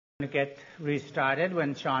To get restarted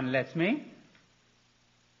when Sean lets me.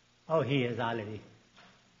 Oh, he is already.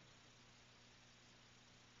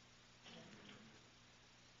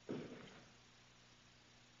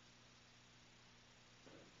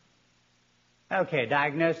 Okay,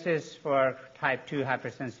 diagnosis for type 2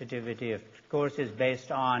 hypersensitivity, of course, is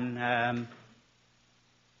based on,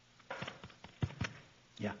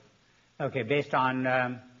 based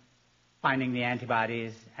on finding the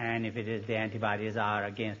antibodies, and if it is the antibodies are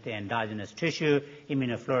against the endogenous tissue,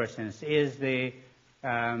 immunofluorescence is the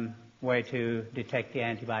way to detect the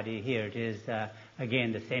antibody. Here it is,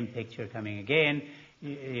 again, the same picture coming again.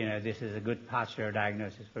 You know, this is a good posture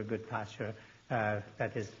diagnosis for good posture,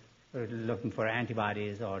 that is looking for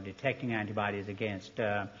antibodies or detecting antibodies against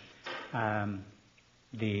the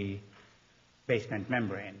basement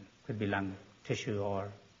membrane. Could be lung tissue or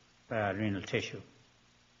renal tissue.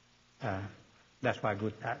 That's why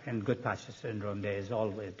in good posture syndrome there is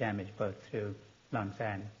always damage both through lungs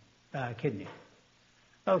and kidney.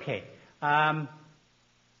 Okay, so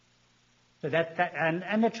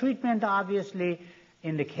and the treatment, obviously,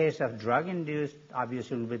 in the case of drug-induced,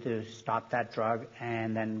 obviously will be to stop that drug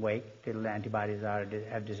and then wait till the antibodies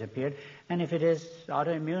have disappeared. And if it is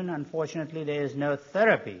autoimmune, unfortunately, there is no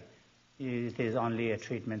therapy. It is only a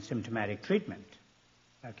treatment, symptomatic treatment,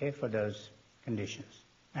 okay, for those conditions.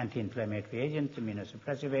 Anti-inflammatory agents,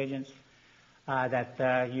 immunosuppressive agents,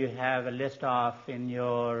 that you have a list of in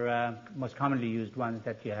your most commonly used ones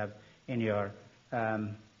that you have in your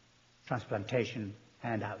transplantation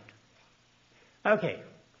handout. Okay,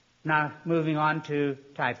 now moving on to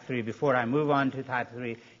type 3. Before I move on to type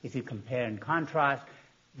 3, if you compare and contrast,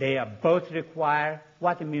 they are both require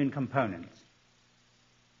what immune components?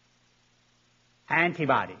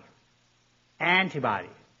 Antibody.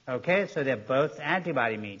 Okay, so they're both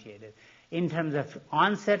antibody-mediated. In terms of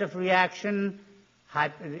onset of reaction,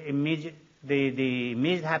 the immediate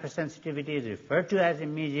hypersensitivity is referred to as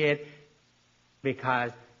immediate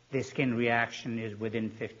because the skin reaction is within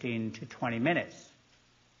 15 to 20 minutes,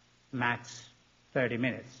 max 30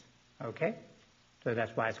 minutes. Okay, so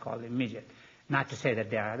that's why it's called immediate. Not to say that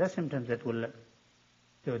there are other symptoms that will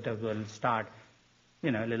start,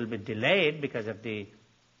 a little bit delayed because of the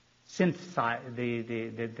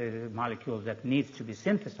the molecules that needs to be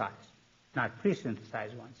synthesized, not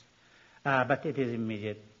pre-synthesized ones. But it is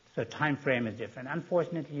immediate, so time frame is different.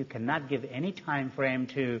 Unfortunately, you cannot give any time frame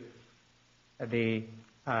to the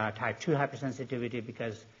type 2 hypersensitivity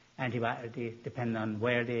because antibody depends on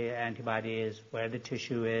where the antibody is, where the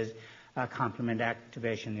tissue is. Complement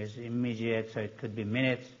activation is immediate, so it could be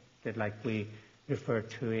minutes, like we refer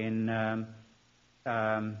to in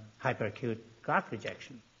hyperacute graft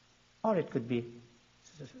rejection. Or it could be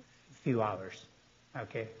a few hours,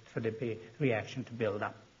 okay, for the reaction to build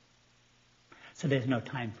up. So there's no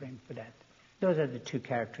time frame for that. Those are the two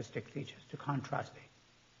characteristic features to contrast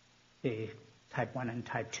the type 1 and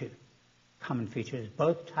type 2. Common feature is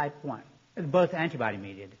both type 1, both antibody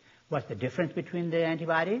mediated. What's the difference between the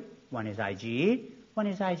antibody? One is IgE, one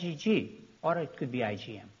is IgG, or it could be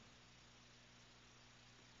IgM.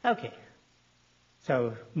 Okay,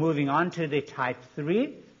 so moving on to the type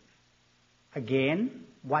 3. Again,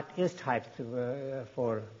 what is type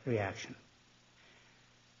 4 reaction?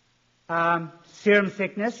 Serum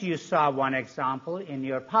sickness, you saw one example in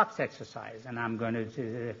your POX exercise, and I'm going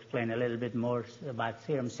to explain a little bit more about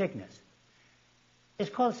serum sickness. It's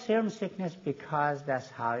called serum sickness because that's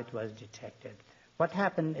how it was detected. What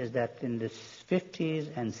happened is that in the 50s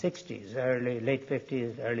and 60s, late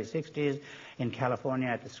 50s, early 60s, in California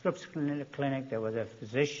at the Scripps Clinic, there was a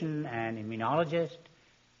physician and immunologist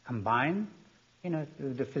combined.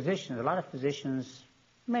 The physicians, a lot of physicians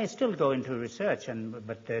may still go into research,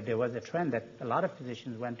 but there was a trend that a lot of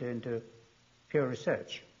physicians went into pure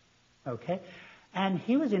research, okay? And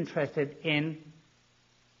he was interested in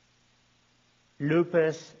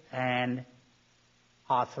lupus and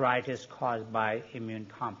arthritis caused by immune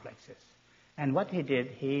complexes. And what he did,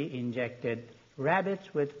 he injected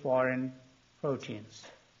rabbits with foreign proteins.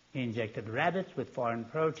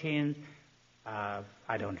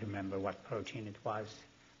 I don't remember what protein it was,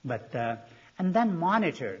 but and then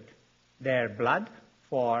monitored their blood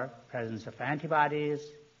for presence of antibodies,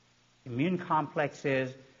 immune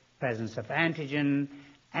complexes, presence of antigen,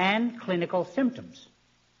 and clinical symptoms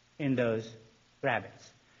in those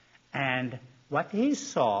rabbits. And what he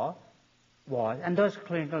saw was, and those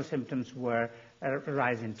clinical symptoms were a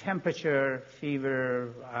rise in temperature,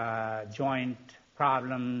 fever, joint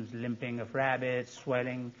problems, limping of rabbits,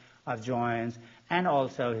 swelling of joints, and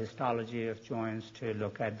also histology of joints to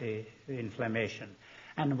look at the inflammation.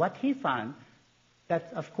 And what he found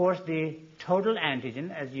That's, of course, the total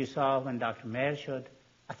antigen, as you saw when Dr. Mayer showed.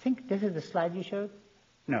 I think this is the slide you showed?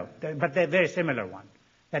 No, but they're a very similar one.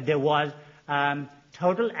 That there was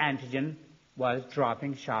total antigen was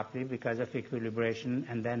dropping sharply because of equilibration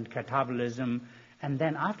and then catabolism. And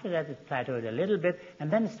then after that, it plateaued a little bit, and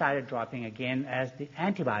then it started dropping again as the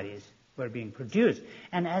antibodies were being produced.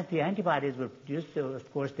 And as the antibodies were produced, of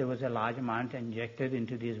course, there was a large amount injected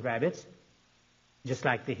into these rabbits, just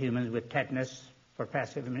like the humans with tetanus for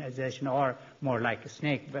passive immunization, or more like a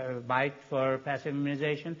snake bite for passive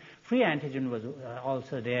immunization. Free antigen was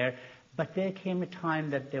also there, but there came a time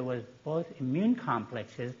that there was both immune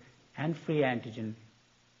complexes and free antigen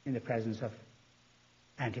in the presence of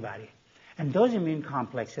antibody. And those immune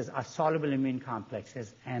complexes are soluble immune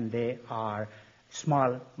complexes, and they are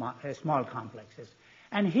small complexes.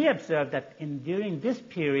 And he observed that during this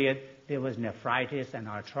period, there was nephritis and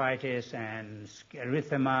arthritis and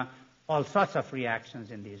erythema, all sorts of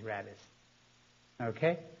reactions in these rabbits.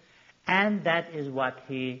 Okay? And that is what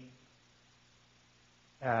he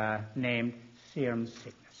named serum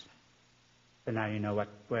sickness. So now you know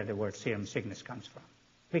where the word serum sickness comes from,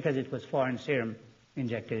 because it was foreign serum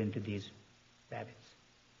injected into these rabbits.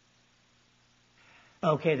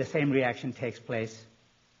 Okay, the same reaction takes place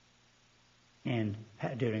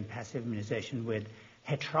during passive immunization with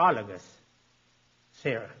heterologous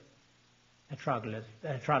sera,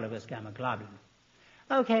 heterologous gamma globulin.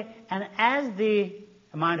 Okay, and as the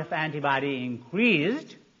amount of antibody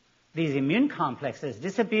increased, these immune complexes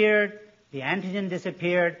disappeared, the antigen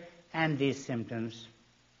disappeared, and these symptoms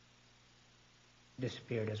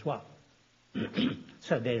disappeared as well.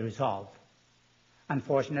 So they resolved.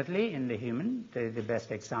 Unfortunately, in the human, the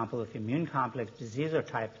best example of immune complex disease or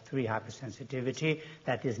type 3 hypersensitivity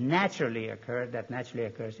that naturally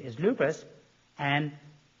occurs is lupus, and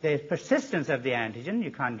the persistence of the antigen,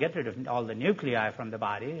 you can't get rid of all the nuclei from the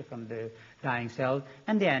body, from the dying cells,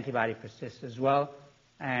 and the antibody persists as well,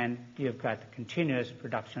 and you've got the continuous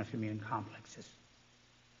production of immune complexes.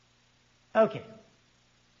 Okay.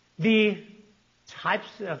 The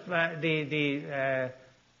types of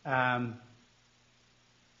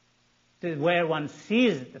where one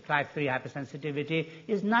sees the type 3 hypersensitivity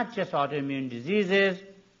is not just autoimmune diseases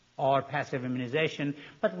or passive immunization,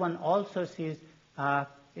 but one also sees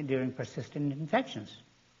during persistent infections,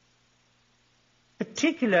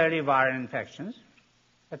 particularly viral infections,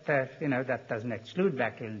 but that doesn't exclude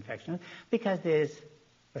bacterial infections, because there's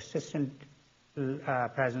persistent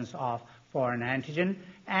presence of foreign antigen,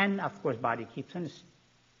 and of course body keeps on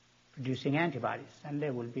producing antibodies, and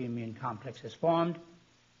there will be immune complexes formed,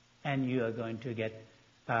 and you are going to get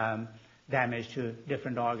damage to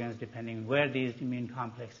different organs depending on where these immune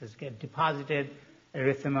complexes get deposited.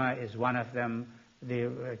 Erythema is one of them, the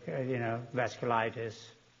vasculitis,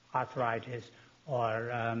 arthritis,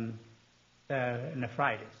 or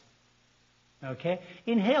nephritis. Okay?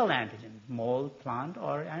 Inhaled antigen, mold, plant,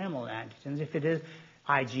 or animal antigens. If it is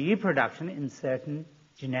IgE production in certain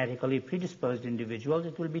genetically predisposed individuals,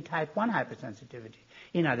 it will be type 1 hypersensitivity.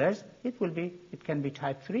 In others, it can be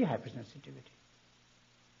type 3 hypersensitivity.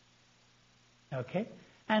 Okay?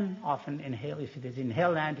 And often if it is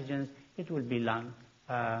inhaled antigens, it will be lung,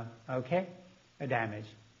 damage.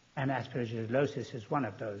 And aspergillosis is one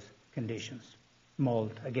of those conditions.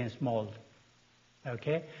 Against mold.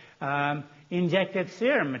 Okay? Injected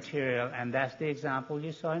serum material, and that's the example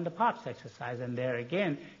you saw in the POPs exercise. And there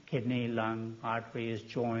again, kidney, lung, arteries,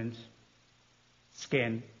 joints,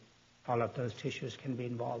 skin, all of those tissues can be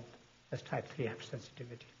involved as type 3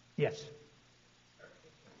 hypersensitivity. Yes?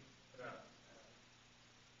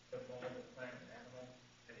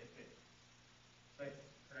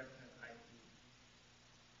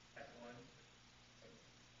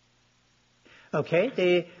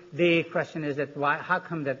 Okay, the question is that how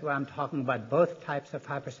come that I'm talking about both types of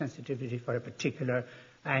hypersensitivity for a particular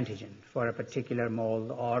antigen, for a particular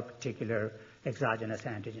mold or particular exogenous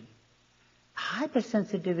antigen?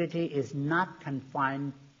 Hypersensitivity is not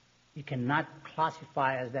confined. You cannot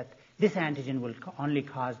classify as that this antigen will only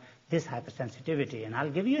cause this hypersensitivity. And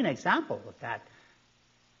I'll give you an example of that.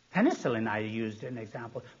 Penicillin, I used an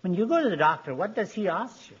example. When you go to the doctor, what does he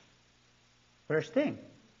ask you? First thing,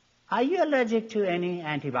 are you allergic to any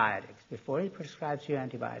antibiotics? Before he prescribes you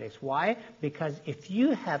antibiotics. Why? Because if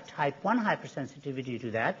you have type 1 hypersensitivity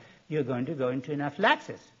to that, you're going to go into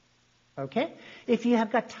anaphylaxis. Okay? If you have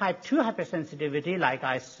got type 2 hypersensitivity, like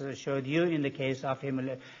I showed you in the case of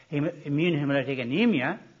immune hemolytic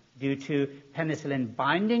anemia, due to penicillin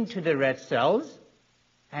binding to the red cells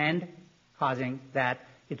and causing that,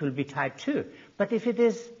 it will be type 2. But if it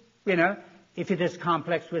is, if it is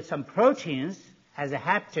complex with some proteins as a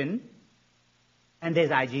hapten, and there's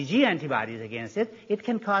IgG antibodies against it, it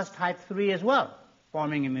can cause type 3 as well,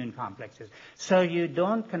 forming immune complexes. So you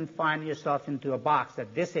don't confine yourself into a box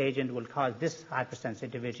that this agent will cause this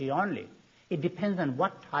hypersensitivity only. It depends on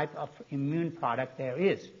what type of immune product there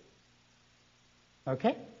is.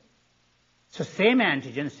 Okay? So same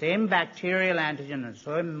antigen, same bacterial antigen and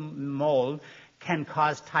same mold can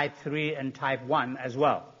cause type 3 and type 1 as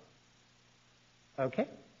well. Okay?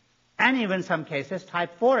 And even some cases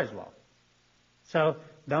type 4 as well. So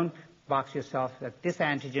don't box yourself that this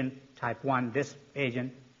antigen, type 1, this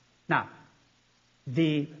agent. Now,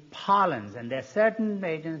 the pollens, and there are certain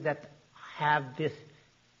agents that have this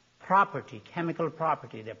property, chemical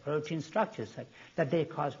property, their protein structures, that they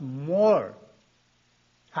cause more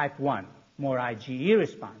type 1, more IgE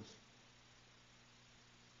response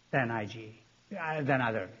than than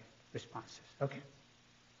other responses. Okay?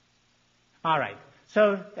 All right.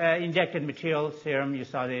 So injected material, serum, you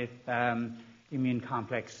saw the immune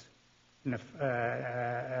complex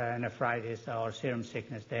nephritis or serum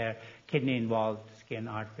sickness there, kidney involved, skin,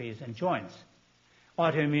 arteries, and joints.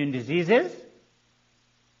 Autoimmune diseases,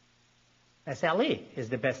 SLE is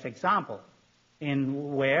the best example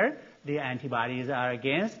in where the antibodies are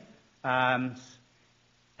against, and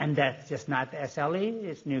that's just not SLE,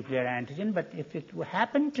 it's nuclear antigen, but if it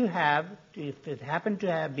happened to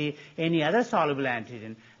have be any other soluble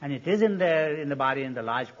antigen, and it is in the body in the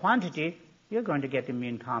large quantity, you're going to get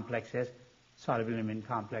immune complexes, soluble immune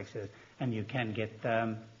complexes, and you can get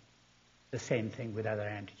the same thing with other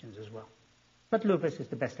antigens as well. But lupus is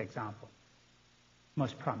the best example,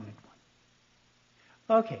 most prominent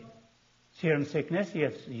one. Okay, serum sickness,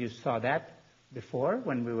 you saw that before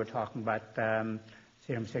when we were talking about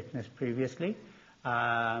serum sickness previously,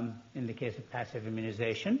 in the case of passive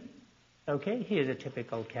immunization. Okay, here's a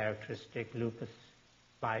typical characteristic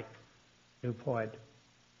lupus-like leukoid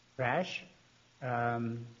rash,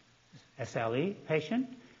 SLE patient,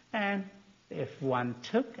 and if one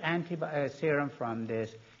took serum from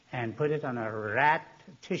this and put it on a rat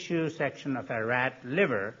tissue section of a rat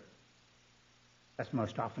liver, that's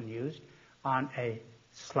most often used, on a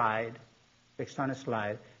slide, fixed on a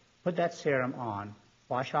slide, put that serum on,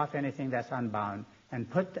 wash off anything that's unbound, and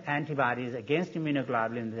put the antibodies against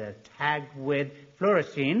immunoglobulins that are tagged with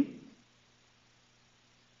fluorescein,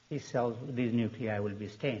 these nuclei will be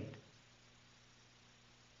stained.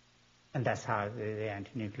 And that's how the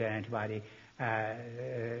anti-nuclear antibody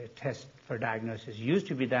test for diagnosis used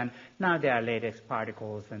to be done. Now there are latex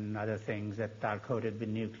particles and other things that are coated with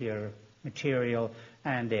nuclear material,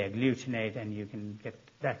 and they agglutinate, and you can get,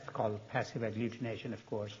 that's called passive agglutination, of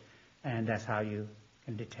course, and that's how you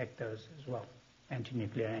can detect those as well,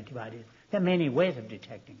 anti-nuclear antibodies. There are many ways of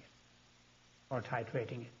detecting it or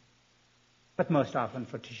titrating it. But most often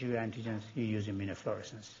for tissue antigens, you use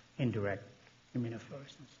immunofluorescence, indirect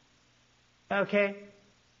immunofluorescence. Okay.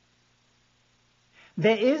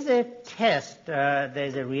 There is a test,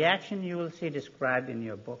 there's a reaction you will see described in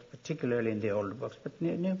your book, particularly in the older books, but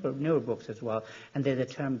newer books as well, and there's a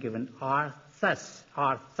term given, Arthus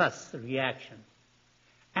reaction.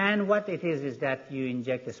 And what it is that you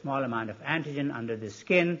inject a small amount of antigen under the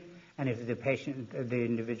skin, and if the patient, the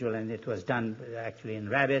individual, and it was done actually in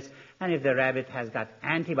rabbits, and if the rabbit has got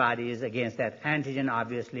antibodies against that antigen,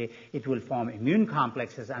 obviously it will form immune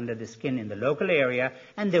complexes under the skin in the local area,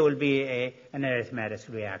 and there will be an erythematous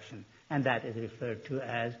reaction, and that is referred to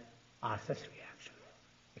as Arthus reaction,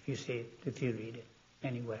 if you read it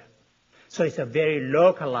anywhere. So it's a very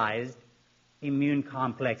localized immune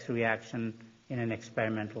complex reaction in an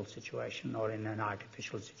experimental situation or in an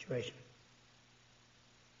artificial situation.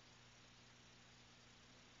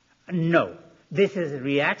 No.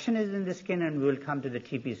 Reaction is in the skin, and we'll come to the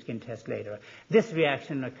TP skin test later. This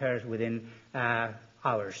reaction occurs within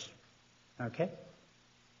hours. Okay?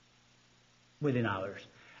 Within hours.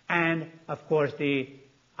 And, of course, the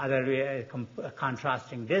other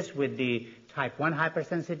contrasting this with the type 1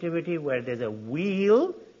 hypersensitivity, where there's a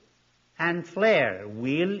wheal and flare.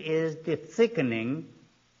 Wheal is the thickening,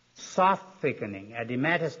 soft thickening,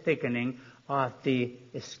 edematous thickening of the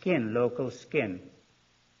skin, local skin.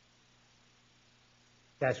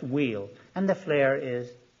 That's wheal. And the flare is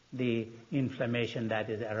the inflammation that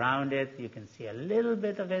is around it. You can see a little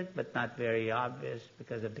bit of it, but not very obvious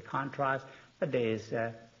because of the contrast. But there is,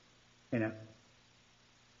 the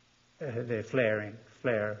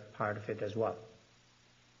flare part of it as well.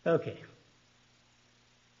 Okay.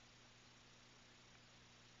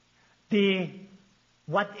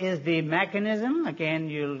 What is the mechanism? Again,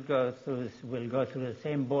 we'll go through the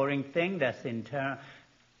same boring thing. That's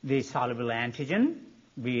the soluble antigen.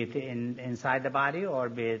 be it inside the body or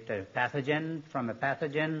be it a pathogen from a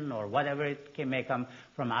pathogen or whatever it may come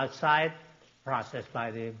from outside, processed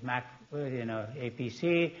by the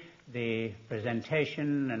APC, the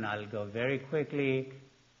presentation, and I'll go very quickly.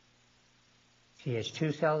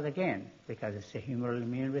 Th2 cells again, because it's a humoral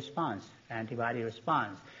immune response, antibody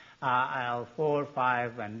response. IL-4,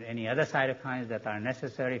 5, and any other cytokines that are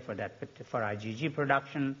necessary for IgG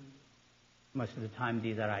production. Most of the time,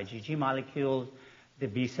 these are IgG molecules. The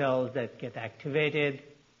B cells that get activated,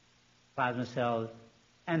 plasma cells,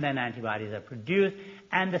 and then antibodies are produced.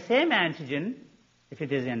 And the same antigen, if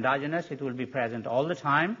it is endogenous, it will be present all the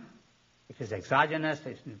time. If it's exogenous,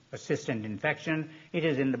 it's persistent infection, it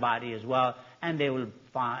is in the body as well. And they will,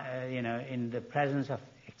 in the presence of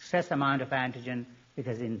excess amount of antigen,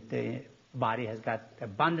 because the body has got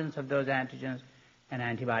abundance of those antigens, and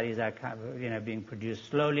antibodies are being produced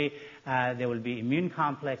slowly, there will be immune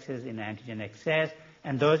complexes in antigen excess,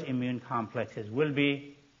 and those immune complexes will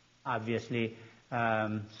be obviously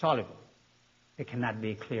soluble. They cannot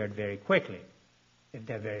be cleared very quickly if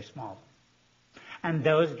they're very small. And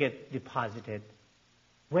those get deposited.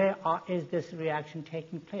 Where is this reaction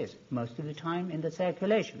taking place? Most of the time in the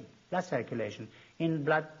circulation, blood circulation, in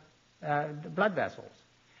blood vessels.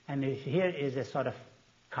 And here is a sort of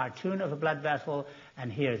cartoon of a blood vessel,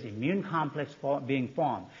 and here is immune complex being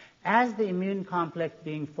formed. As the immune complex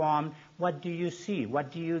being formed, what do you see?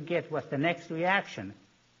 What do you get? What's the next reaction?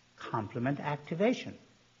 Complement activation.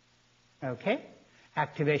 Okay?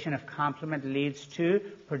 Activation of complement leads to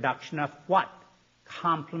production of what?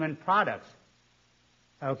 Complement products.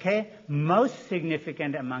 Okay? Most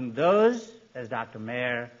significant among those, as Dr.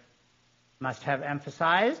 Mayer must have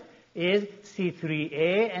emphasized, is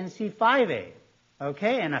C3A and C5A.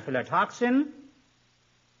 Okay? Anaphylatoxin.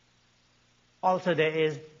 Also there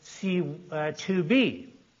is C2B,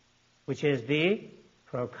 which is the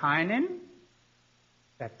prokinin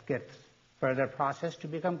that gets further processed to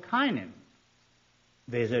become kinin.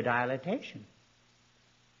 Vasodilatation.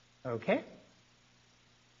 Okay?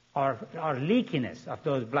 Or leakiness of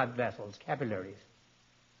those blood vessels, capillaries.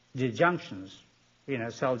 The junctions,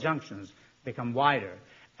 cell junctions become wider.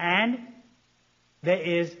 And there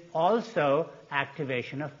is also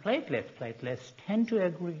activation of platelets. Platelets tend to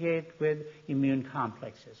aggregate with immune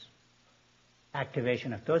complexes.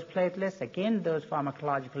 Activation of those platelets, again, those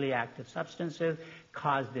pharmacologically active substances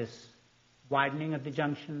cause this widening of the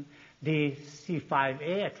junction. The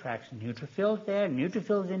C5A attracts neutrophils there.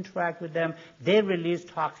 Neutrophils interact with them. They release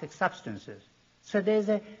toxic substances. So there's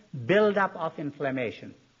a buildup of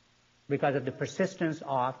inflammation because of the persistence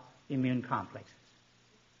of immune complexes.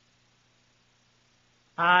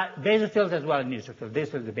 Basophils as well as neutrophils.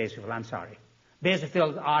 This is the basophil, I'm sorry.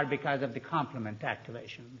 Basophils are because of the complement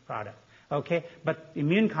activation product. Okay? But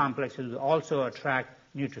immune complexes also attract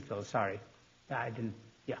neutrophils. Sorry.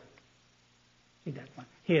 See that one.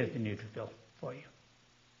 Here's the neutrophil for you.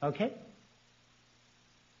 Okay?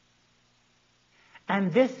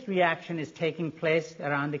 And this reaction is taking place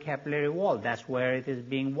around the capillary wall. That's where it is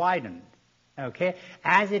being widened. Okay?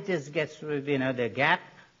 As it gets through, the gap,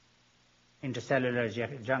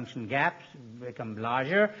 intercellular junction gaps become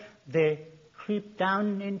larger, they creep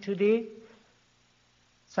down into the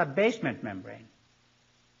subbasement membrane.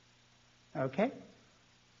 Okay?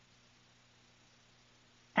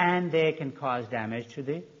 And they can cause damage to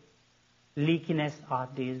the leakiness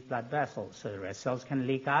of these blood vessels. So the red cells can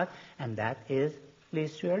leak out, and that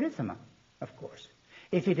leads to erythema, of course.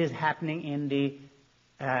 If it is happening in the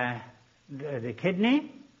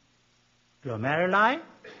kidney, glomeruli,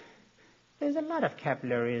 there's a lot of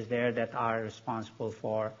capillaries there that are responsible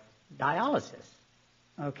for dialysis,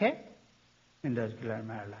 okay, in those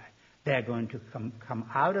glomeruli. They're going to come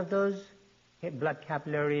out of those blood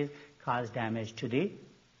capillaries, cause damage to the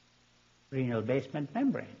renal basement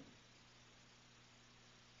membrane,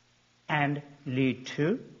 and lead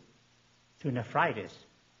to nephritis.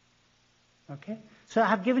 Okay? So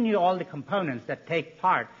I've given you all the components that take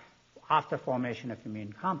part after formation of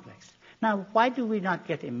immune complex. Now, why do we not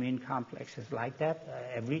get immune complexes like that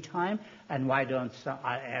every time? And why don't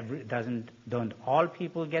all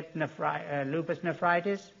people get lupus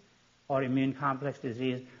nephritis or immune complex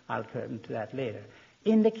disease? I'll come to that later.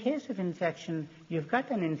 In the case of infection, you've got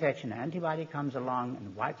an infection, antibody comes along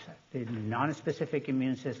and wipes the non-specific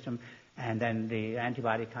immune system, and then the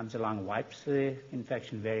antibody comes along, wipes the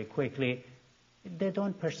infection very quickly. They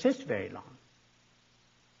don't persist very long.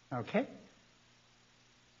 Okay?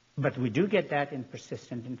 But we do get that in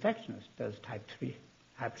persistent infections, those type 3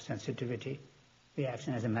 hypersensitivity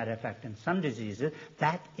reaction. As a matter of fact, in some diseases,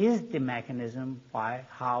 that is the mechanism by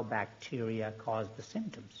how bacteria cause the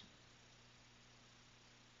symptoms.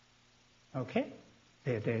 Okay?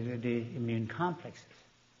 The immune complexes.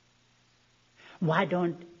 Why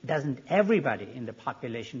doesn't everybody in the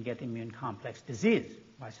population get immune complex disease?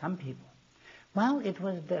 Why some people? Well,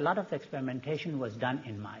 a lot of experimentation was done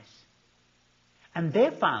in mice. And they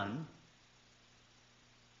found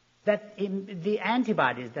that the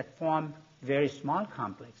antibodies that form very small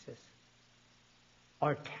complexes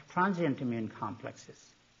or transient immune complexes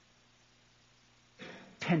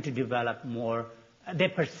tend to develop more. They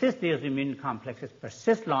persist, these immune complexes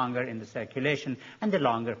persist longer in the circulation, and the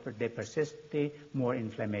longer they persist, the more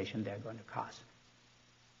inflammation they're going to cause.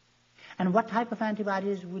 And what type of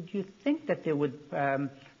antibodies would you think that they would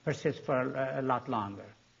persist for a lot longer?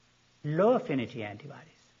 Low affinity antibodies.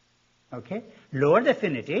 Okay? Lower the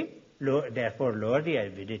affinity, therefore lower the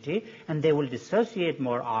avidity, and they will dissociate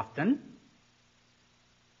more often.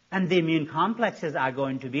 And the immune complexes are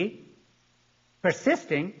going to be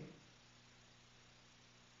persisting,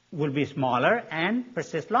 will be smaller and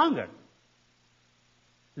persist longer.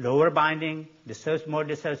 Lower binding, more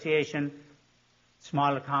dissociation,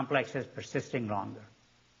 smaller complexes persisting longer.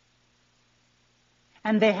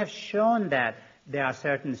 And they have shown that there are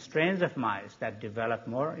certain strains of mice that develop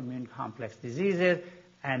more immune complex diseases,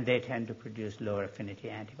 and they tend to produce lower affinity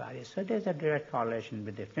antibodies. So there's a direct correlation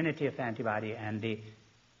with the affinity of antibody and the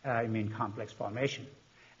immune complex formation.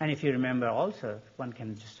 And if you remember also, one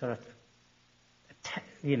can just sort of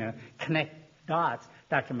connect dots.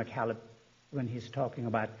 Dr. McCallum, when he's talking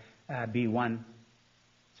about B1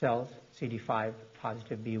 cells, CD5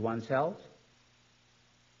 positive B1 cells,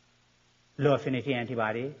 low affinity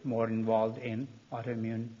antibody more involved in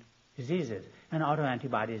autoimmune diseases. And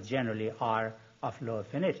autoantibodies generally are of low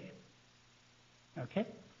affinity. Okay?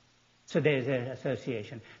 So there's an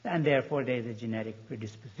association. And therefore there's a genetic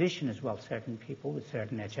predisposition as well. Certain people with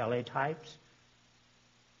certain HLA types,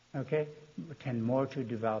 okay, tend more to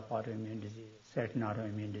develop autoimmune diseases, certain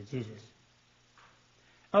autoimmune diseases.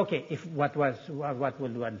 Okay, what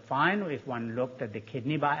would one find if one looked at the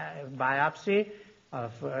kidney biopsy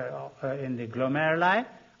in the glomeruli?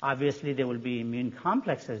 Obviously, there will be immune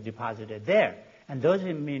complexes deposited there. And those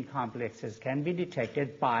immune complexes can be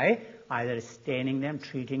detected by either staining them,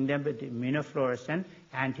 treating them with immunofluorescent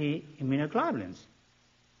anti-immunoglobulins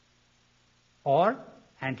or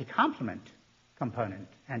anti-complement component.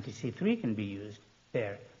 Anti-C3 can be used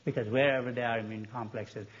there because wherever there are immune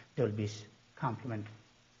complexes, there will be complement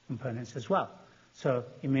components as well. So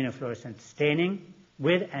immunofluorescent staining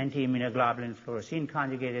with anti-immunoglobulin, fluorescein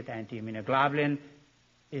conjugated anti-immunoglobulin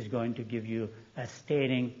is going to give you a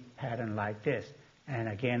staining pattern like this. And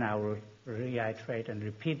again, I will reiterate and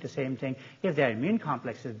repeat the same thing. If they are immune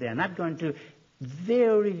complexes, they are not going to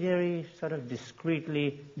very, very sort of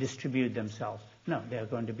discretely distribute themselves. No, they are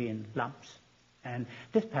going to be in lumps. And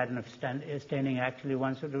this pattern of staining actually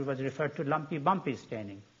once was referred to lumpy, bumpy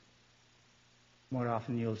staining. More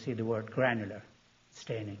often you'll see the word granular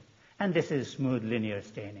staining. And this is smooth linear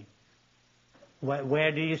staining.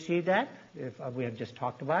 Where do you see that? If we have just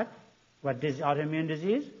talked about. What is autoimmune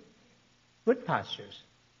disease? Good pastures.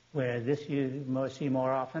 Where this you see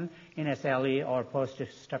more often in SLE or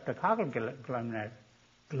post-streptococcal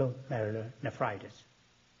glomerulonephritis.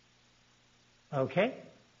 Okay?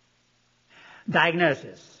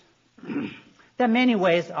 Diagnosis. There are many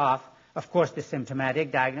ways of course, the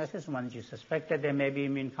symptomatic diagnosis. Once you suspect that there may be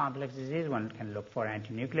immune complex disease, one can look for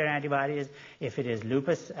anti-nuclear antibodies. If it is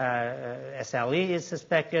lupus, SLE is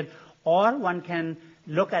suspected. Or one can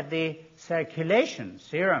look at the circulation,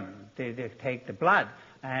 serum. They take the blood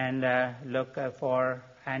and look for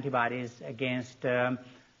antibodies against,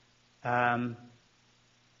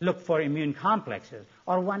 look for immune complexes.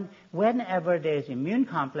 Or whenever there's immune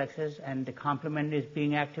complexes and the complement is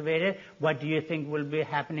being activated, what do you think will be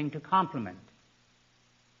happening to complement?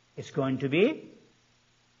 It's going to be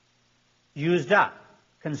used up,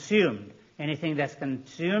 consumed. Anything that's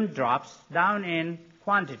consumed drops down in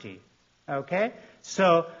quantity. Okay?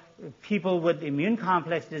 So people with immune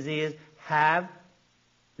complex disease have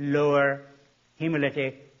lower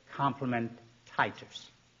hemolytic complement titers,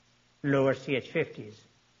 lower CH50s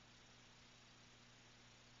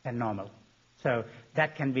than normal. So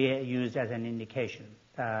that can be used as an indication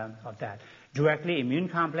of that. Directly, immune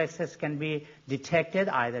complexes can be detected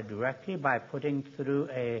either directly by putting through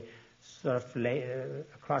a sort of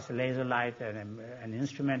across a laser light an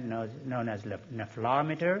instrument known as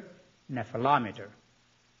nephelometer,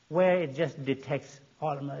 where it just detects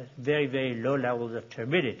almost very, very low levels of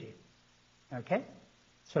turbidity. Okay?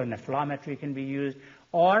 So nephelometry can be used.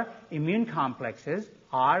 Or immune complexes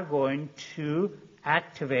are going to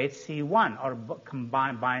activate C1 or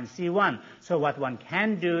bind C1. So what one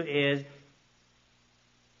can do is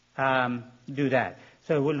do that.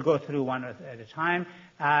 So we'll go through one at a time.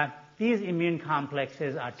 These immune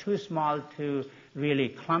complexes are too small to really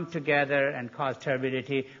clump together and cause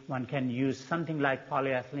turbidity. One can use something like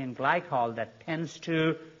polyethylene glycol that tends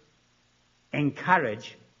to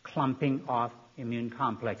encourage clumping of immune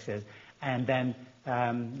complexes, and then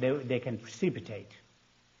they can precipitate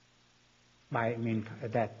by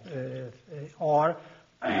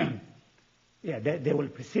they will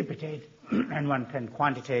precipitate, and one can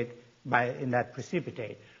quantitate in that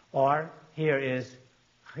precipitate. Or here is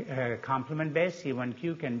complement base,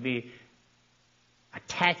 C1q, can be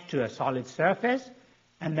attached to a solid surface,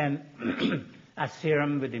 and then a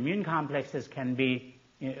serum with immune complexes can be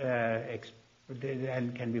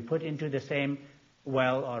put into the same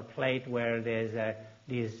well or plate where there's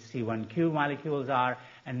these C1q molecules are.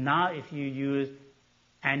 And now if you use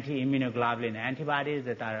anti-immunoglobulin antibodies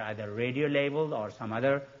that are either radio-labeled or some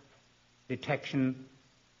other detection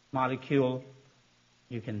molecule,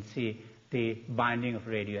 you can see the binding of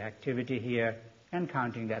radioactivity here, and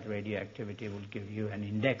counting that radioactivity will give you an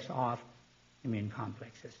index of immune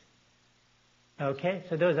complexes. Okay,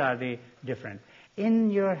 so those are the different.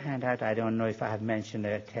 In your handout, I don't know if I have mentioned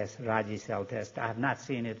a test, Raji cell test. I have not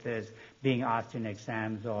seen it as being asked in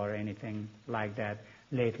exams or anything like that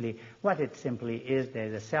lately. What it simply is,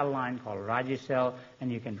 there's a cell line called Raji cell,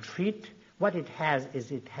 and you can treat. What it has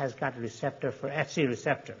is it has got a receptor for Fc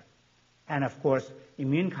receptor. And of course,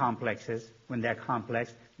 immune complexes, when they're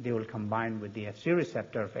complex, they will combine with the Fc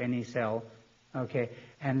receptor of any cell. Okay,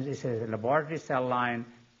 and this is a laboratory cell line.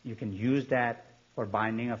 You can use that for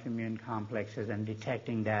binding of immune complexes and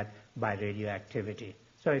detecting that by radioactivity.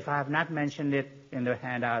 So if I have not mentioned it in the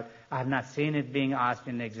handout, I have not seen it being asked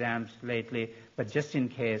in exams lately, but just in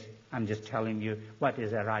case, I'm just telling you what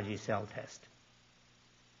is a Raji cell test.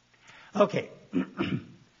 Okay.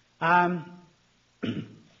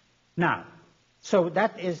 Now, so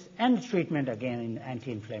that is, and treatment again in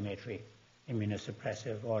anti-inflammatory,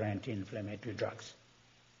 immunosuppressive or anti-inflammatory drugs.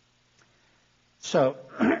 So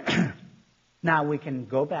now we can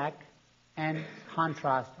go back and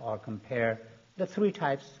contrast or compare the three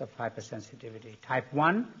types of hypersensitivity. Type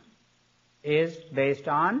 1 is based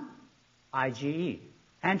on IgE,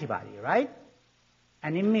 antibody, right?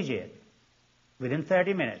 And immediate, within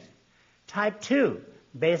 30 minutes. Type 2,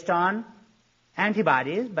 based on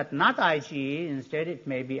antibodies, but not IgE. Instead, it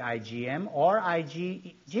may be IgM or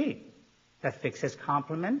IgG that fixes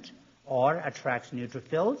complement or attracts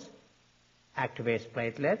neutrophils, activates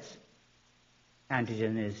platelets.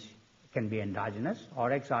 Antigen can be endogenous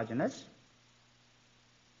or exogenous.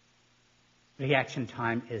 Reaction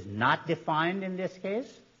time is not defined in this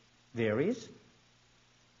case, varies.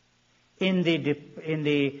 In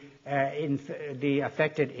the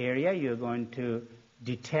affected area, you're going to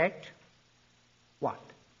detect what?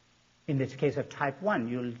 In this case of type 1,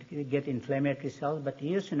 you'll get inflammatory cells, but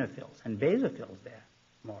eosinophils and basophils there,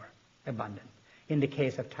 more abundant. In the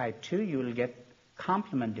case of type 2, you will get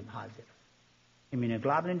complement deposit,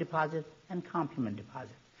 immunoglobulin deposit and complement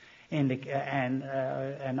deposit,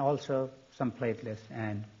 and also some platelets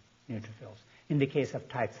and neutrophils. In the case of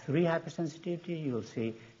type 3 hypersensitivity, you will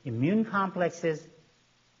see immune complexes,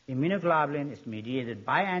 immunoglobulin is mediated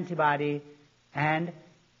by antibody, and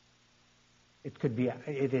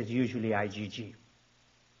it is usually IgG.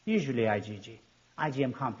 Usually IgG.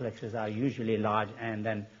 IgM complexes are usually large, and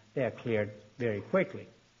then they are cleared very quickly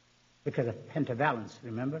because of pentavalence.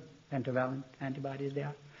 Remember? Pentavalent antibodies they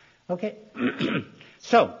are. Okay.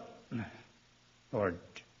 So, or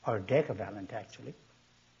decavalent actually.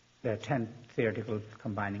 There are 10 theoretical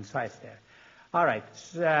combining sites there. All right.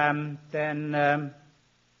 Then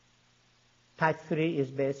type 3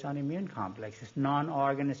 is based on immune complexes,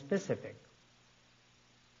 non-organ specific.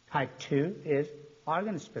 Type 2 is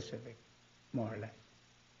organ specific, more or less.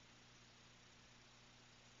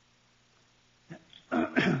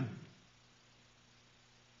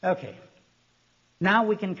 Okay. Now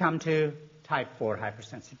we can come to type 4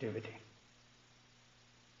 hypersensitivity.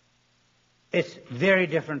 It's very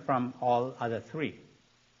different from all other three.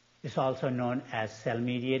 It's also known as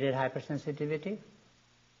cell-mediated hypersensitivity.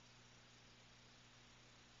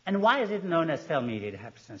 And why is it known as cell-mediated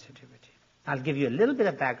hypersensitivity? I'll give you a little bit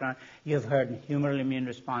of background. You've heard humoral immune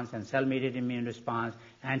response and cell-mediated immune response,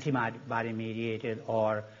 antibody-mediated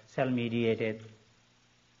or cell-mediated.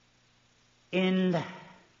 In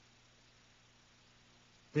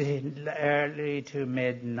the early to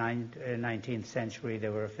mid 19th century,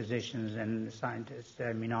 there were physicians and scientists,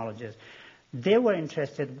 immunologists. They were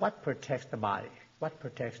interested what protects the body, what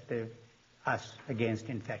protects us against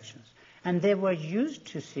infections. And they were used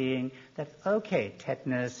to seeing that, okay,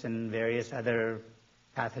 tetanus and various other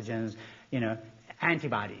pathogens,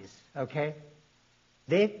 antibodies, okay?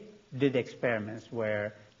 They did experiments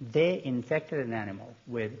where they infected an animal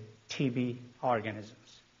with TB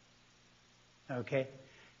organisms, okay?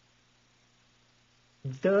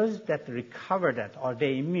 Those that recovered it, or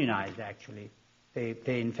they immunized actually, they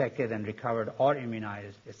infected and recovered or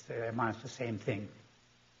immunized, it amounts to the same thing.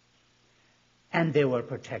 And they were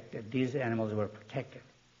protected. These animals were protected.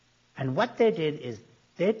 And what they did is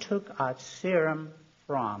they took out serum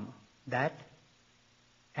from that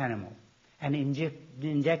animal and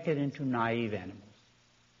injected into naive animals.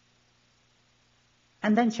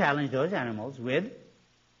 And then challenged those animals with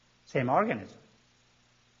same organism.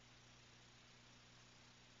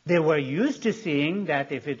 They were used to seeing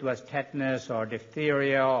that if it was tetanus or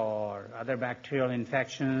diphtheria or other bacterial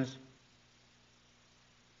infections,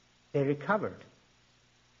 they recovered.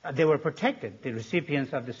 They were protected. The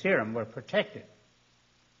recipients of the serum were protected.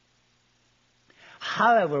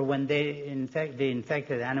 However, when the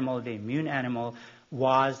infected animal, the immune animal,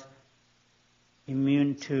 was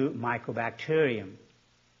immune to mycobacterium,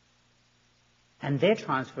 and they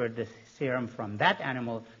transferred the serum from that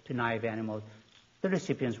animal to naive animals, the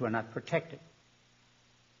recipients were not protected.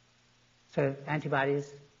 So antibodies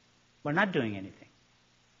were not doing anything.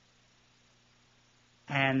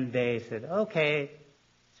 And they said, okay,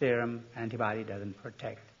 serum, antibody doesn't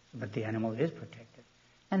protect, but the animal is protected.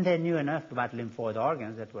 And they knew enough about lymphoid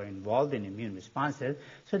organs that were involved in immune responses,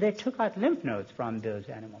 so they took out lymph nodes from those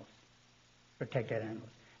animals, protected animals,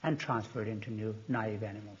 and transferred into new naive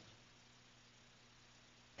animals.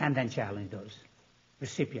 And then challenged those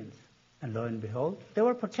recipients. And lo and behold, they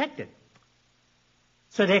were protected.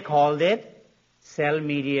 So they called it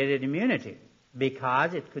cell-mediated immunity,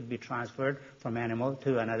 because it could be transferred from animal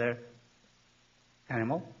to another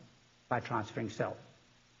animal by transferring cells.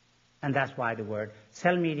 And that's why the word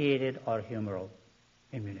cell-mediated or humoral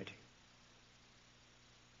immunity.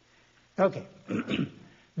 Okay.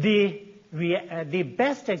 The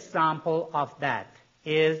best example of that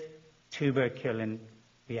is tuberculin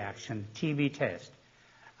reaction, TB test.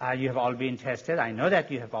 You have all been tested. I know that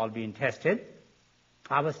you have all been tested.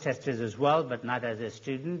 I was tested as well, but not as a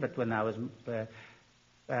student, but when I was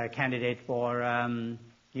a candidate for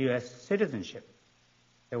U.S. citizenship.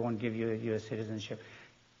 They won't give you U.S. citizenship.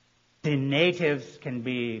 The natives can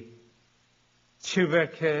be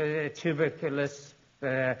tuberculous,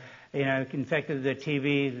 infected with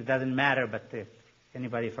TB. It doesn't matter, but if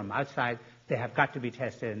anybody from outside, they have got to be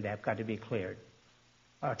tested and they have got to be cleared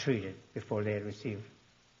or treated before they receive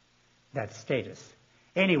that status.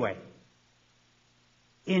 Anyway,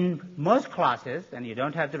 in most classes, and you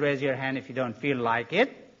don't have to raise your hand if you don't feel like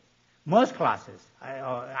it, most classes,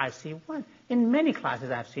 I see one. In many classes,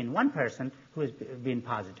 I've seen one person who has been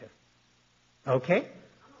positive. Okay?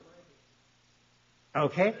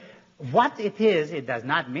 Okay? What it is, it does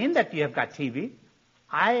not mean that you have got TB.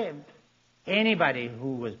 Anybody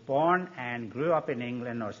who was born and grew up in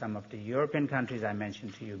England or some of the European countries I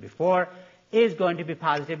mentioned to you before is going to be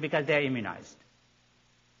positive because they're immunized.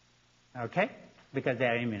 Okay? Because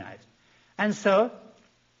they're immunized. And so,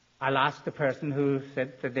 I'll ask the person who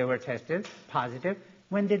said that they were tested positive,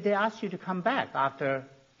 when did they ask you to come back after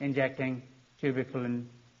injecting tuberculin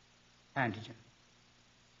antigen?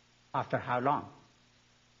 After how long?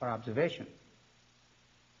 For observation?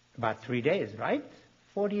 About 3 days, right?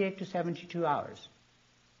 48 to 72 hours.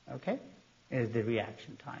 Okay? Is the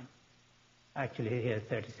reaction time. Actually, here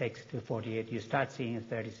 36 to 48. You start seeing it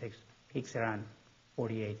 36, peaks around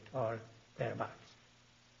 48 or thereabouts.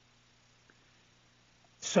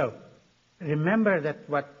 So, remember that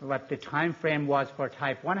what the time frame was for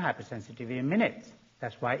type 1 hypersensitivity in minutes.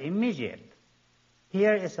 That's why immediate.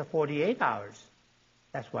 Here is a 48 hours.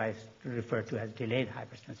 That's why it's referred to as delayed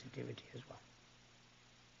hypersensitivity as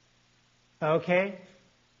well. Okay?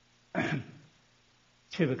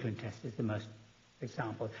 Tuberculin test is the most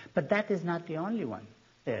example. But that is not the only one.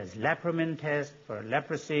 There's lepromin test for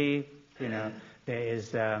leprosy. There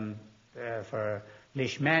is for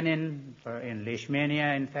leishmania, in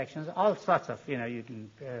leishmania infections, all sorts of,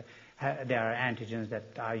 there are antigens that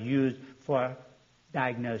are used for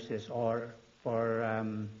diagnosis or for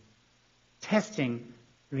testing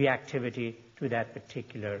reactivity to that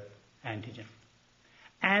particular antigen.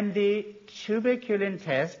 And the tuberculin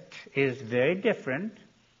test is very different.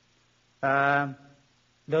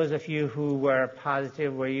 Those of you who were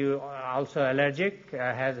positive, were you also allergic?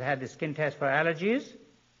 Has had the skin test for allergies?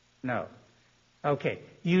 No. Okay.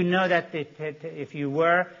 You know that if you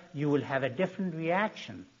were, you will have a different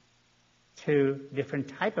reaction to different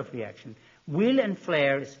type of reaction. Wheal and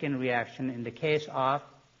flare skin reaction in the case of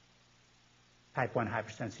type 1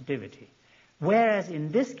 hypersensitivity. Whereas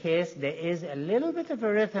in this case, there is a little bit of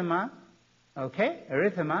erythema, okay,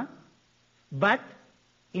 erythema, but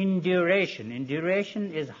in duration. In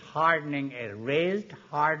duration is hardening, a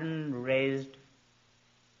hardened, raised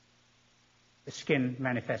skin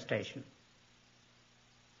manifestation.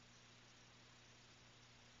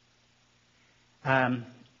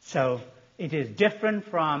 So it is different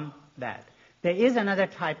from that. There is another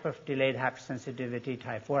type of delayed hypersensitivity,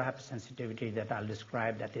 type 4 hypersensitivity, that I'll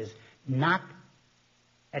describe, that is not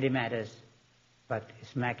edematous, but is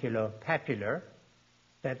maculopapular,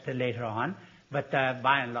 that later on. But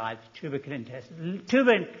by and large, tuberculin test.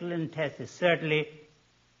 Tuberculin test is certainly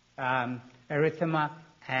erythema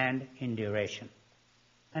and induration.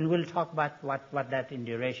 And we'll talk about what that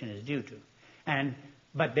induration is due to.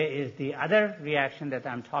 But there is the other reaction that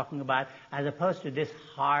I'm talking about, as opposed to this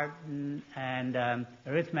hardened and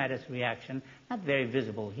erythematous reaction, not very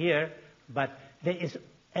visible here, but there is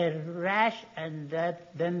a rash and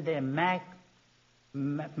then the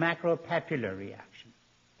macropapular reaction,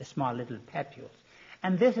 the small little papules.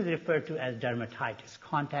 And this is referred to as dermatitis,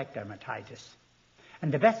 contact dermatitis.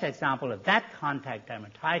 And the best example of that contact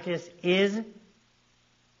dermatitis is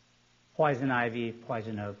poison ivy,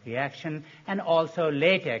 poison oak reaction, and also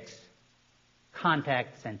latex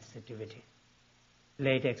contact sensitivity,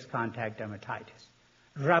 latex contact dermatitis.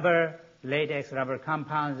 Latex, rubber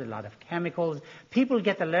compounds, a lot of chemicals. People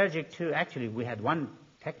get allergic to, actually, we had one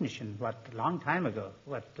technician, a long time ago,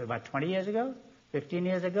 about 20 years ago, 15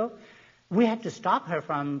 years ago. We had to stop her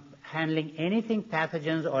from handling anything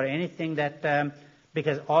pathogens or anything that,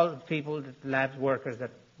 because all people, lab workers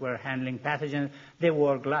that were handling pathogens, they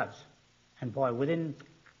wore gloves. And boy, within a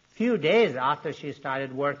few days after she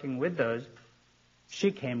started working with those,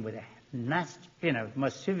 she came with a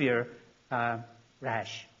most severe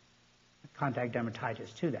rash, contact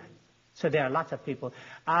dermatitis to that. So there are lots of people.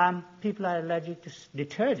 People are allergic to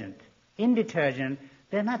detergent. In detergent,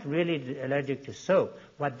 they're not really allergic to soap.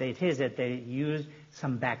 What it is that they use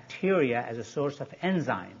some bacteria as a source of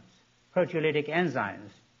enzymes, proteolytic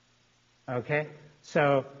enzymes. Okay?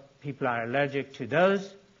 So people are allergic to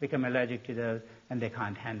those, become allergic to those, and they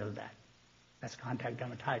can't handle that. That's contact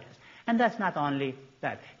dermatitis. And that's not only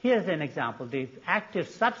that. Here's an example. The active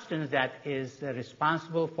substance that is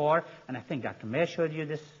responsible for, and I think Dr. Mayer showed you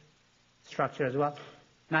this structure as well.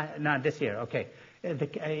 Not this year, okay.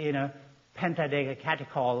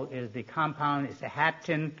 Pentadecacatechol is the compound. It's a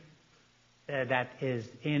hapten that is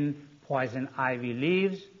in poison ivy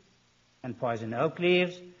leaves and poison oak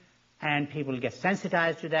leaves. And people get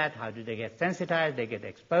sensitized to that. How do they get sensitized? They get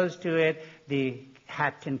exposed to it. The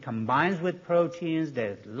hapten combines with proteins.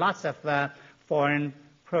 There's lots of foreign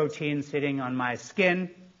proteins sitting on my skin,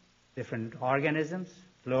 different organisms,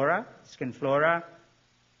 flora, skin flora.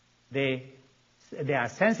 They are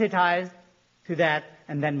sensitized to that,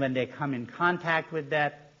 and then when they come in contact with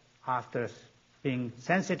that, after being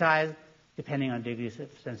sensitized, depending on degrees of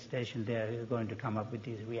sensitization, they are going to come up with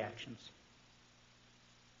these reactions.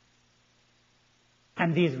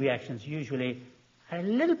 And these reactions usually are a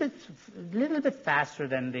little bit faster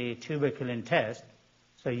than the tuberculin test.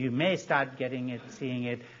 So you may start seeing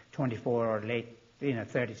it 24 or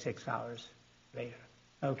 36 hours later.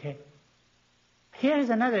 Okay. Here's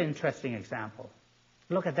another interesting example.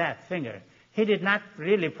 Look at that finger. He did not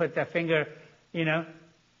really put the finger,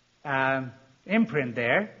 imprint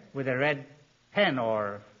there with a red pen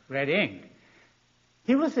or red ink.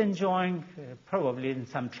 He was enjoying, probably in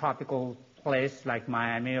some tropical place like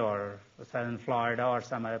Miami or southern Florida or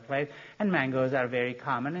some other place, and mangoes are very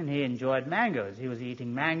common, and he enjoyed mangoes. He was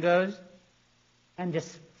eating mangoes and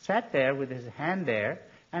just sat there with his hand there,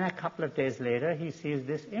 and a couple of days later he sees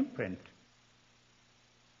this imprint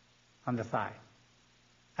on the thigh.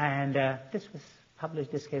 And this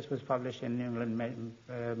case was published in New England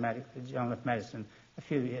Journal of Medicine a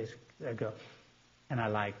few years ago, and I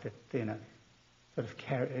liked it, sort of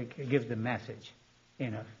gives the message,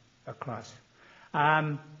 across.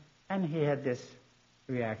 And he had this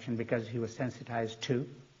reaction because he was sensitized to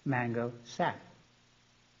mango sap.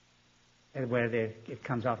 And where it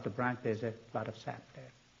comes off the branch, there's a lot of sap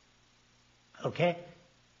there. Okay?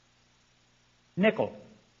 Nickel,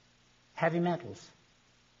 heavy metals.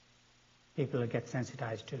 People get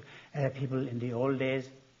sensitized to. People in the old days,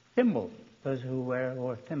 thimble. Those who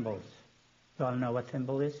wore thimbles. You all know what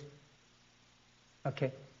thimble is?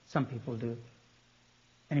 Okay, some people do.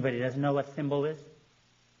 Anybody doesn't know what thimble is?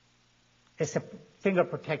 It's a finger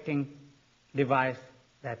protecting device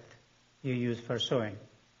that you use for sewing.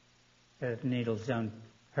 The needles don't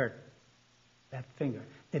hurt that finger.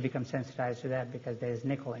 They become sensitized to that because there's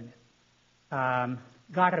nickel in it.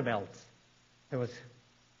 Garter belts. There was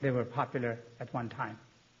They were popular at one time.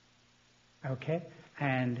 Okay?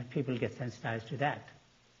 And people get sensitized to that.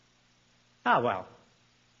 Well.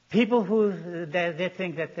 People who, they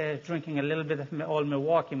think that drinking a little bit of Old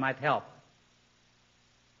Milwaukee might help.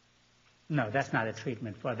 No, that's not a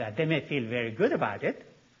treatment for that. They may feel very good about it.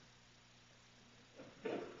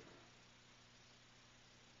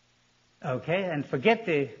 Okay, and forget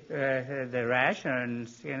the rash and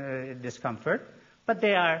discomfort, but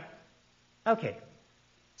they are okay.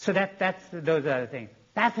 So those are the things.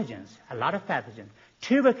 Pathogens, a lot of pathogens.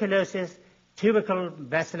 Tuberculosis, tubercle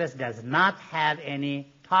bacillus does not have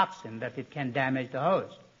any toxin that it can damage the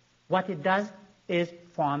host. What it does is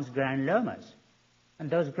forms granulomas. And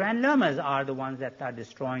those granulomas are the ones that are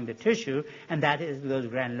destroying the tissue, and those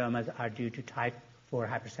granulomas are due to type 4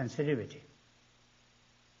 hypersensitivity.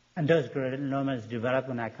 And those granulomas develop,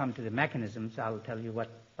 when I come to the mechanisms, I'll tell you what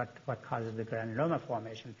causes the granuloma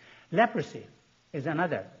formation. Leprosy is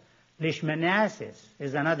another. Leishmaniasis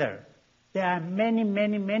is another. There are many,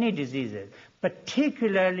 many, many diseases,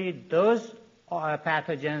 particularly those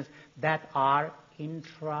pathogens that are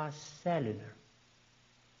intracellular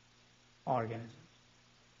organisms.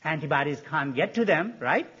 Antibodies can't get to them,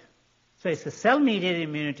 right? So it's a cell-mediated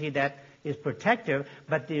immunity that is protective,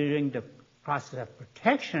 but during the process of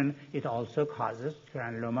protection, it also causes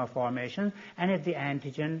granuloma formation. And if the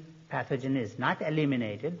pathogen is not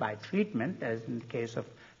eliminated by treatment, as in the case of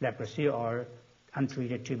leprosy or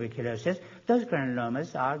untreated tuberculosis, those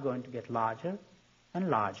granulomas are going to get larger and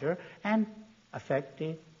larger and affect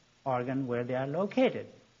the organ where they are located.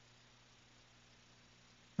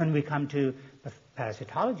 When we come to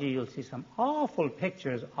parasitology, you'll see some awful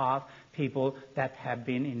pictures of people that have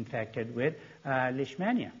been infected with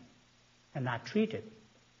leishmania and not treated.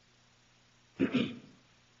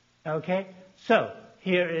 Okay, so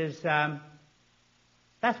here is,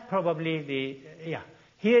 that's probably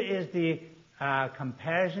here is the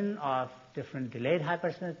comparison of different delayed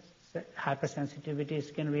hypersensitivity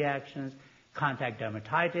skin reactions, contact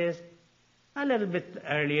dermatitis. A little bit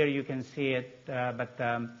earlier you can see it, but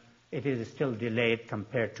it is still delayed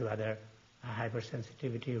compared to other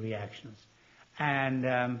hypersensitivity reactions. And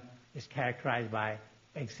is characterized by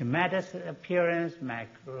eczematous appearance,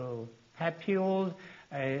 macropapules.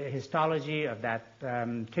 Histology of that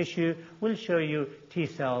tissue will show you T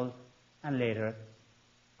cells and later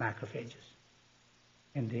macrophages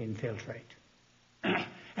in the infiltrate. The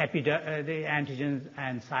antigens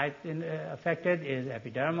and site affected is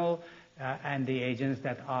epidermal, and the agents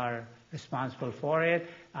that are responsible for it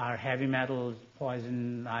are heavy metals,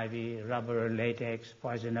 poison ivy, rubber, latex,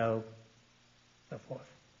 poison oak, so forth.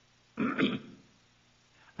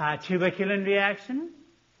 Tuberculin reaction,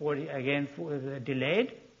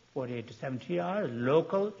 delayed, 48 to 70 hours,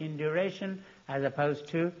 local in duration, as opposed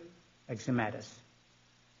to eczematous.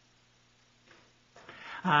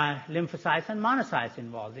 Lymphocytes and monocytes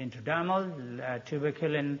involved. Intradermal,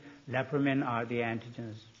 tuberculin, lepramin are the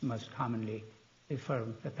antigens most commonly for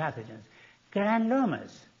the pathogens.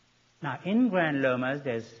 Granulomas. Now, in granulomas,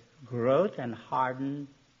 there's growth and hardened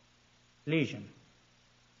lesion.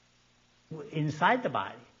 Inside the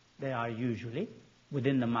body, they are usually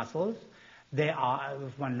within the muscles. They are,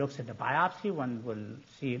 if one looks at the biopsy, one will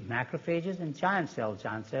see macrophages and giant cells.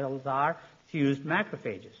 Giant cells are fused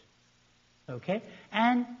macrophages. Okay?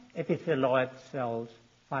 And epithelioid cells,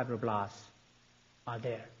 fibroblasts, are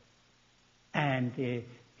there. And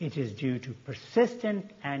it is due to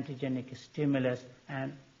persistent antigenic stimulus,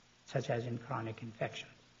 and such as in chronic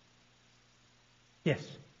infections. Yes?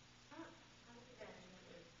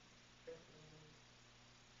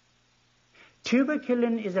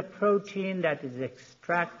 Tuberculin is a protein that is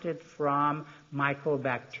extracted from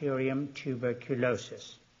Mycobacterium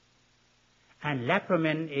tuberculosis. And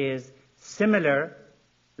lepramin is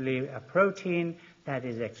similarly a protein that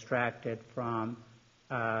is extracted from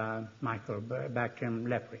Mycobacterium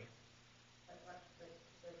leprae.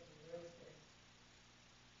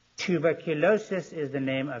 Tuberculosis is the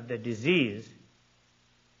name of the disease,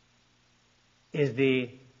 is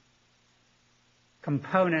the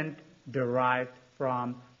component derived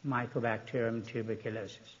from Mycobacterium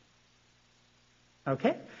tuberculosis.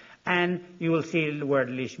 Okay? And you will see the word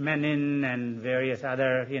leishmanin and various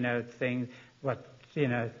other, things,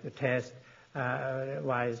 the test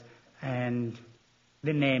wise, and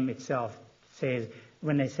the name itself says,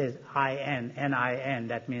 when it says NIN,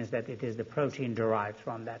 that means that it is the protein derived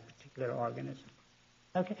from that particular organism.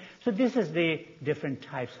 Okay? So this is the different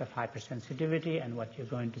types of hypersensitivity and what you're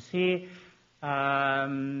going to see.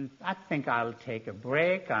 I think I'll take a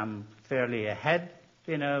break. I'm fairly ahead,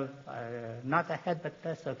 not ahead, but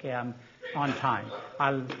that's okay. I'm on time.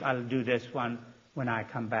 I'll do this one when I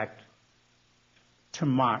come back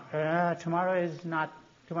tomorrow. Tomorrow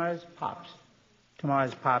is POPs. Tomorrow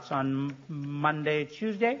is POPs. On Monday,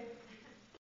 Tuesday,